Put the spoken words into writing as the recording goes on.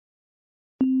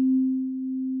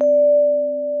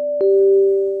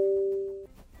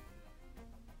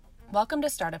Welcome to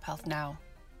Startup Health Now,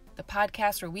 the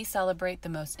podcast where we celebrate the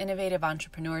most innovative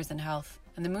entrepreneurs in health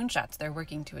and the moonshots they're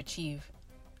working to achieve.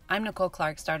 I'm Nicole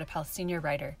Clark, Startup Health Senior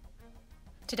Writer.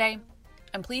 Today,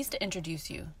 I'm pleased to introduce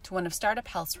you to one of Startup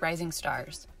Health's rising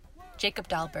stars, Jakob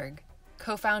Dahlberg,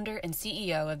 co-founder and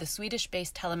CEO of the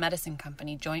Swedish-based telemedicine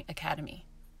company Joint Academy.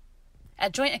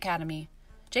 At Joint Academy,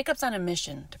 Jakob's on a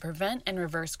mission to prevent and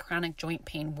reverse chronic joint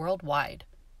pain worldwide.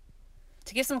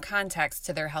 To give some context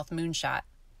to their health moonshot,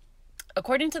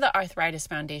 according to the Arthritis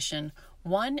Foundation,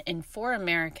 1 in 4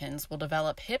 Americans will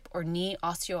develop hip or knee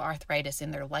osteoarthritis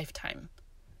in their lifetime.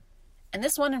 And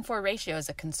this 1 in 4 ratio is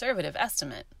a conservative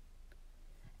estimate.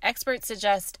 Experts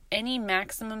suggest any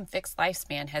maximum fixed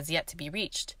lifespan has yet to be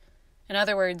reached. In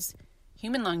other words,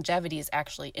 human longevity is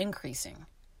actually increasing.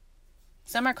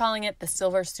 Some are calling it the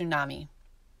silver tsunami.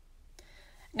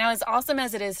 Now, as awesome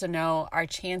as it is to know our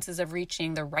chances of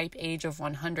reaching the ripe age of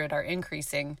 100 are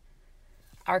increasing,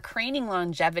 our craning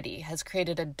longevity has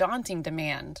created a daunting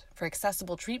demand for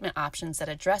accessible treatment options that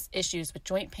address issues with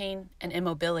joint pain and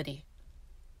immobility.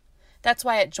 That's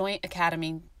why at Joint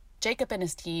Academy, Jakob and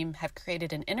his team have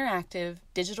created an interactive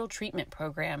digital treatment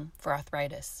program for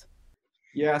arthritis.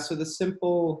 Yeah, so the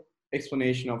simple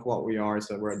explanation of what we are is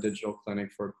that we're a digital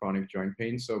clinic for chronic joint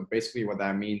pain. So basically what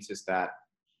that means is that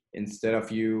instead of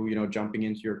you jumping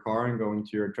into your car and going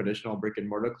to your traditional brick and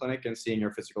mortar clinic and seeing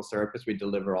your physical therapist, we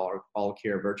deliver all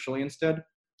care virtually instead.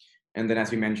 And then,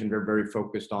 as we mentioned, we're very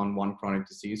focused on one chronic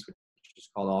disease, which is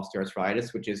called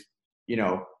osteoarthritis, which is,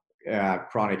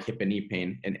 chronic hip and knee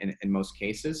pain in most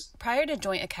cases. Prior to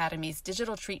Joint Academy's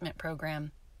digital treatment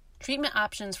program, treatment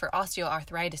options for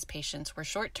osteoarthritis patients were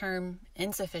short-term,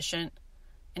 insufficient,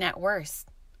 and at worst,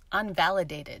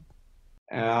 unvalidated.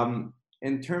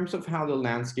 In terms of how the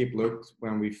landscape looked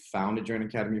when we founded Joint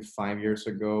Academy 5 years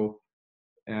ago,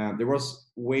 there was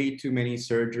way too many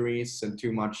surgeries and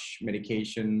too much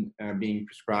medication being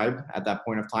prescribed at that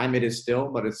point of time. It is still,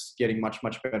 but it's getting much,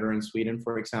 much better in Sweden,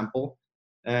 for example.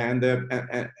 And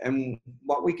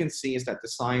what we can see is that the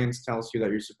science tells you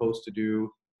that you're supposed to do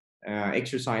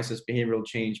exercises, behavioral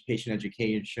change, patient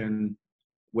education,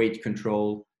 weight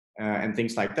control, and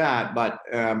things like that. But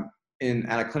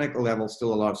at a clinical level,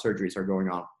 still a lot of surgeries are going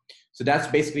on. So that's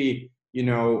basically,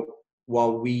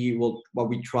 what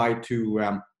we try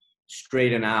to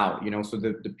straighten out, so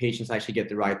the patients actually get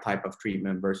the right type of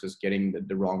treatment versus getting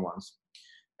the wrong ones.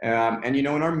 And in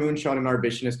our moonshot and our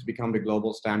vision is to become the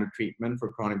global standard treatment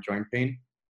for chronic joint pain.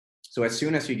 So as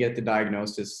soon as you get the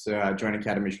diagnosis, Joint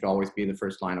Academy should always be the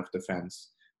first line of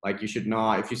defense. Like you should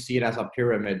not, if you see it as a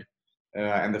pyramid,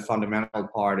 and the fundamental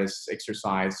part is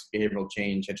exercise, behavioral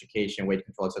change, education, weight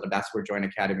control, etc. That's where Joint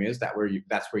Academy is. That's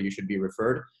where you should be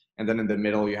referred. And then in the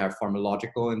middle, you have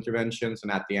pharmacological interventions,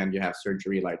 and at the end, you have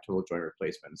surgery like total joint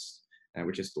replacements,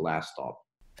 which is the last stop.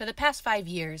 For the past 5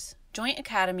 years, Joint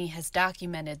Academy has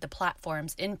documented the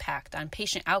platform's impact on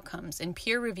patient outcomes in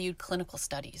peer-reviewed clinical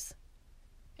studies.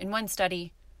 In one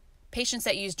study, patients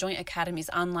that used Joint Academy's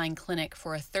online clinic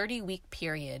for a 30-week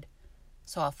period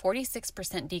saw a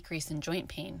 46% decrease in joint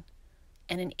pain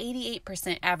and an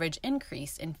 88% average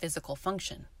increase in physical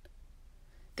function.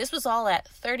 This was all at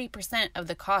 30% of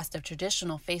the cost of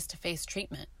traditional face-to-face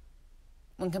treatment.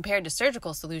 When compared to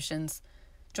surgical solutions,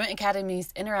 Joint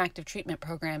Academy's interactive treatment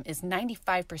program is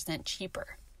 95%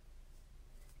 cheaper.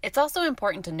 It's also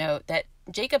important to note that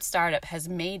Jakob's startup has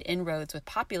made inroads with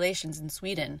populations in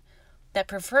Sweden that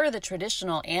prefer the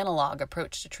traditional analog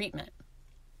approach to treatment.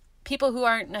 People who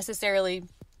aren't necessarily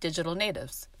digital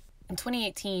natives. In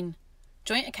 2018,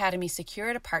 Joint Academy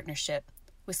secured a partnership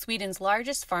with Sweden's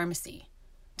largest pharmacy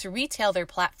to retail their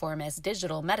platform as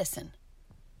digital medicine.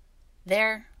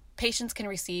 There, patients can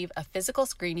receive a physical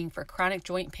screening for chronic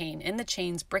joint pain in the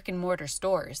chain's brick-and-mortar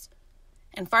stores,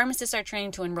 and pharmacists are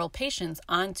trained to enroll patients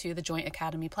onto the Joint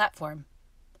Academy platform.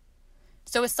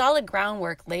 So with solid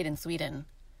groundwork laid in Sweden,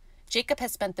 Jakob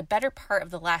has spent the better part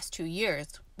of the last 2 years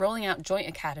rolling out Joint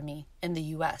Academy in the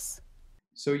US.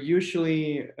 So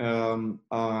usually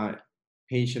a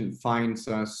patient finds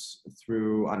us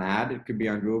through an ad. It could be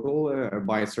on Google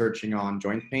by searching on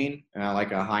joint pain,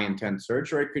 like a high intent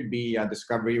search, or it could be a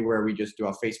discovery where we just do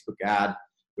a Facebook ad,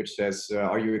 which says,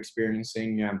 are you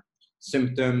experiencing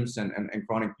symptoms and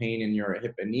chronic pain in your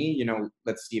hip and knee?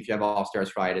 Let's see if you have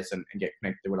osteoarthritis and get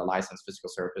connected with a licensed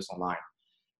physical therapist online.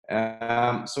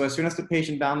 So as soon as the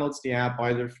patient downloads the app,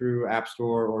 either through App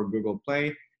Store or Google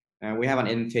Play, we have an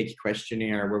intake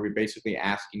questionnaire where we're basically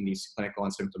asking these clinical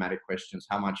and symptomatic questions.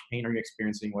 How much pain are you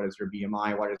experiencing? What is your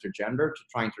BMI? What is your gender? To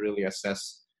trying to really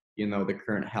assess, the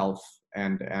current health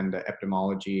and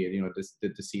epidemiology, the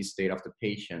disease state of the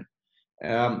patient.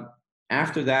 Um,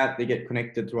 After that, they get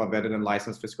connected to a vetted and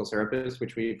licensed physical therapist,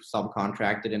 which we've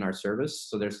subcontracted in our service.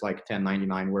 So there's like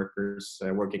 1099 workers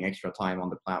working extra time on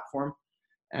the platform.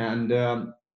 And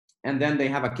and then they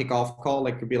have a kickoff call,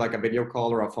 like could be like a video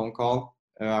call or a phone call,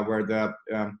 where the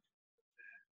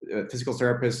physical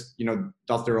therapist,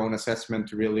 does their own assessment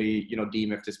to really,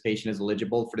 deem if this patient is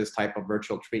eligible for this type of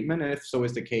virtual treatment. And if so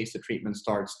is the case, the treatment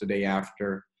starts the day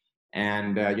after.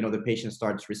 And, the patient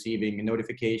starts receiving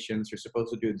notifications. You're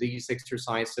supposed to do these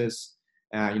exercises.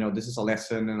 This is a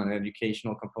lesson and an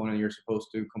educational component you're supposed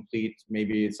to complete.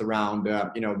 Maybe it's around,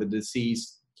 the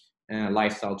disease,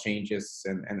 lifestyle changes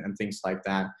and things like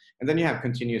that. And then you have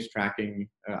continuous tracking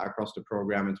across the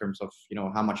program in terms of,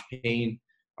 how much pain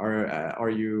are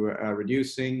you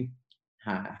reducing,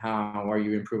 how are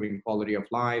you improving quality of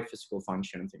life, physical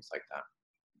function, and things like that.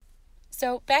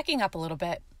 So backing up a little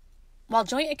bit, while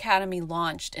Joint Academy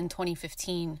launched in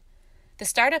 2015, the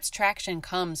startup's traction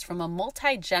comes from a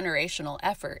multi-generational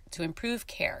effort to improve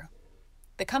care.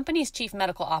 The company's chief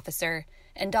medical officer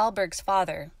and Dahlberg's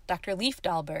father, Dr. Leif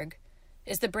Dahlberg,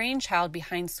 is the brainchild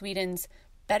behind Sweden's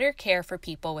Better Care for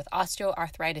People with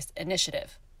Osteoarthritis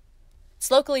initiative.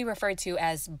 It's locally referred to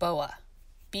as BOA,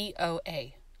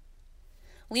 B-O-A.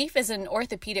 Leif is an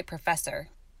orthopedic professor,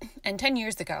 and 10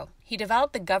 years ago, he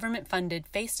developed the government-funded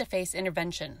face-to-face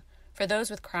intervention for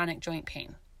those with chronic joint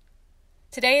pain.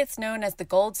 Today, it's known as the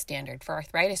gold standard for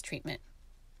arthritis treatment,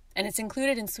 and it's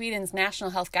included in Sweden's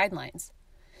national health guidelines.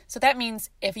 So that means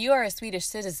if you are a Swedish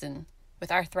citizen with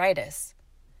arthritis,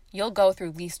 you'll go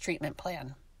through Leif's treatment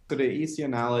plan. So the easy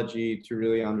analogy to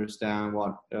really understand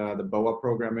what the BOA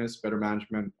program is, Better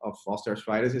Management of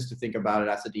Osteoarthritis, is to think about it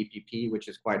as a DPP, which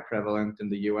is quite prevalent in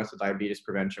the US, a diabetes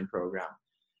prevention program.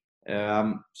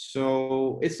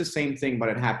 So it's the same thing, but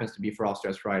it happens to be for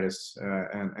osteoarthritis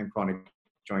and chronic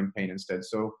joint pain instead.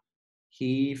 So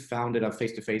he founded a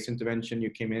face-to-face intervention.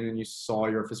 You came in and you saw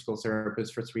your physical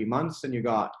therapist for 3 months, and you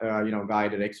got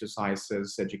guided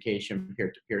exercises, education,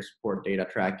 peer-to-peer support, data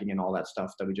tracking, and all that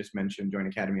stuff that we just mentioned Joint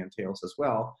Academy entails as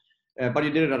well. But you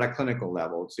did it at a clinical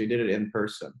level, so you did it in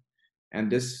person.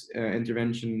 And this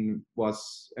intervention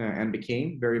was and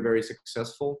became very, very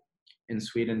successful. In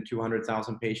Sweden,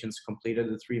 200,000 patients completed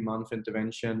the 3-month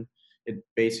intervention. It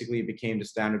basically became the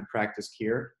standard practice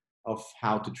here of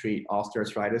how to treat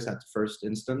osteoarthritis at the first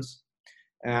instance.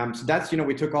 So that's,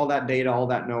 we took all that data, all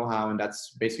that know-how, and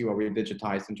that's basically what we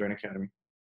digitized in Joint Academy.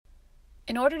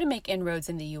 In order to make inroads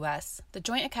in the US, the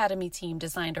Joint Academy team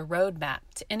designed a roadmap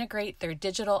to integrate their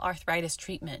digital arthritis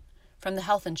treatment from the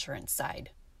health insurance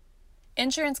side.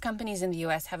 Insurance companies in the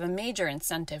US have a major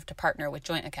incentive to partner with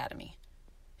Joint Academy.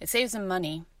 It saves them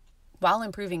money while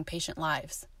improving patient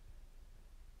lives.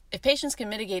 If patients can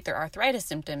mitigate their arthritis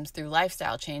symptoms through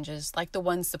lifestyle changes like the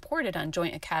ones supported on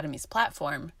Joint Academy's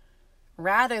platform,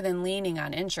 rather than leaning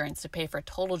on insurance to pay for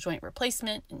total joint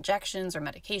replacement, injections, or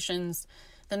medications,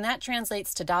 then that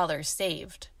translates to dollars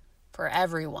saved for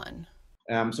everyone.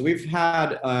 So we've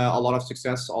had a lot of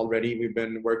success already. We've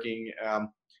been working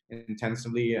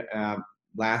intensively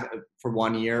for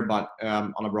 1 year, but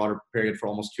on a broader period for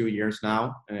almost 2 years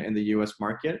now in the US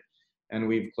market. And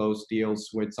we've closed deals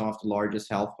with some of the largest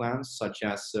health plans, such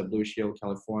as Blue Shield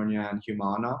California and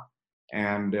Humana,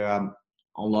 and a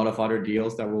lot of other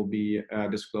deals that will be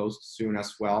disclosed soon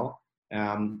as well.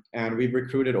 And we've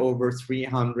recruited over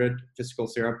 300 physical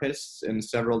therapists in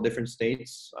several different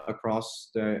states across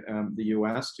the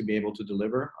US to be able to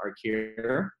deliver our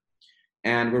care.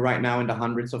 And we're right now in the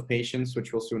hundreds of patients,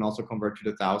 which will soon also convert to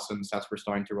the thousands as we're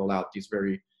starting to roll out these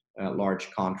very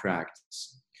large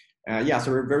contracts.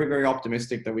 So we're very, very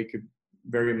optimistic that we could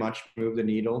very much move the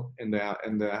needle in the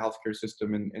healthcare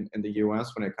system in the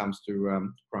US when it comes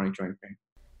to chronic joint pain.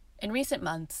 In recent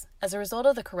months, as a result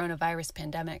of the coronavirus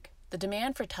pandemic, the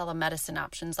demand for telemedicine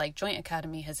options like Joint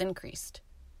Academy has increased.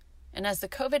 And as the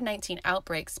COVID-19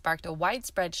 outbreak sparked a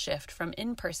widespread shift from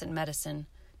in-person medicine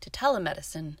to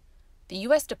telemedicine, the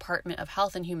U.S. Department of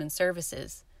Health and Human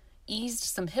Services eased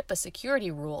some HIPAA security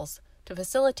rules to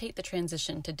facilitate the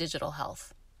transition to digital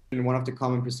health. And one of the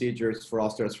common procedures for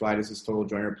osteoarthritis is total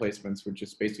joint replacements, which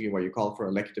is basically what you call for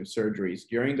elective surgeries.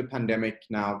 During the pandemic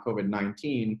now,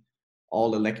 COVID-19,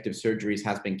 all elective surgeries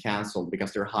has been canceled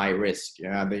because they're high risk.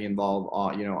 They involve,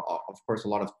 of course, a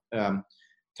lot of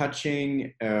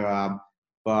touching,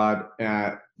 but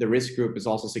the risk group is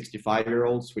also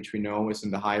 65-year-olds, which we know is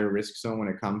in the higher risk zone when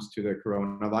it comes to the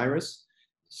coronavirus.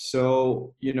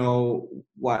 So,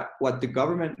 what the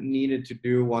government needed to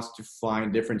do was to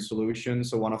find different solutions.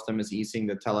 So one of them is easing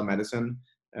the telemedicine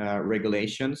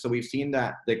regulation. So we've seen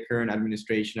that the current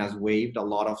administration has waived a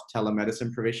lot of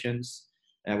telemedicine provisions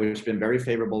which has been very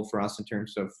favorable for us in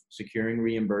terms of securing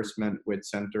reimbursement with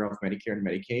Center of Medicare and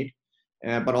Medicaid,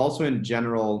 but also in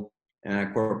general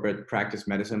corporate practice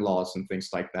medicine laws and things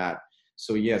like that.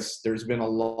 So yes, there's been a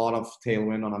lot of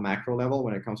tailwind on a macro level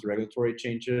when it comes to regulatory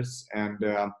changes,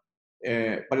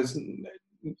 but it's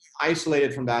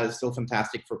isolated from that. It's still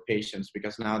fantastic for patients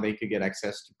because now they could get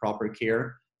access to proper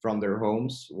care from their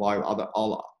homes while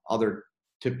all other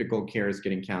typical care is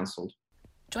getting canceled.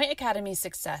 Joint Academy's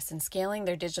success in scaling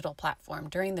their digital platform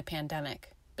during the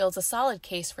pandemic builds a solid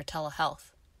case for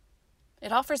telehealth.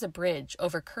 It offers a bridge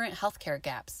over current healthcare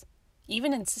gaps,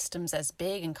 even in systems as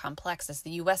big and complex as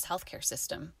the U.S. healthcare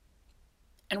system.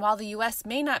 And while the U.S.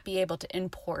 may not be able to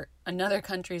import another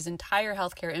country's entire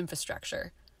healthcare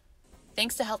infrastructure,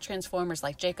 thanks to health transformers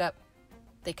like Jacob,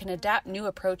 they can adapt new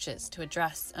approaches to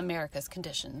address America's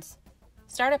conditions.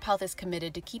 Startup Health is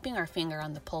committed to keeping our finger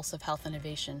on the pulse of health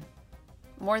innovation.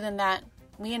 More than that,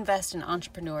 we invest in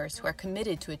entrepreneurs who are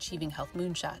committed to achieving health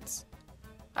moonshots.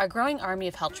 Our growing army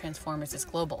of health transformers is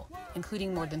global,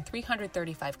 including more than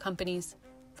 335 companies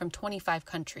from 25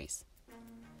 countries.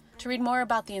 To read more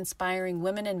about the inspiring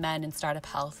women and men in startup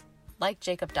health, like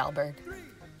Jacob Dahlberg,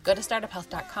 go to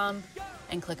startuphealth.com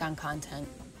and click on content.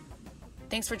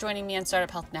 Thanks for joining me on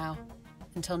Startup Health Now.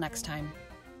 Until next time.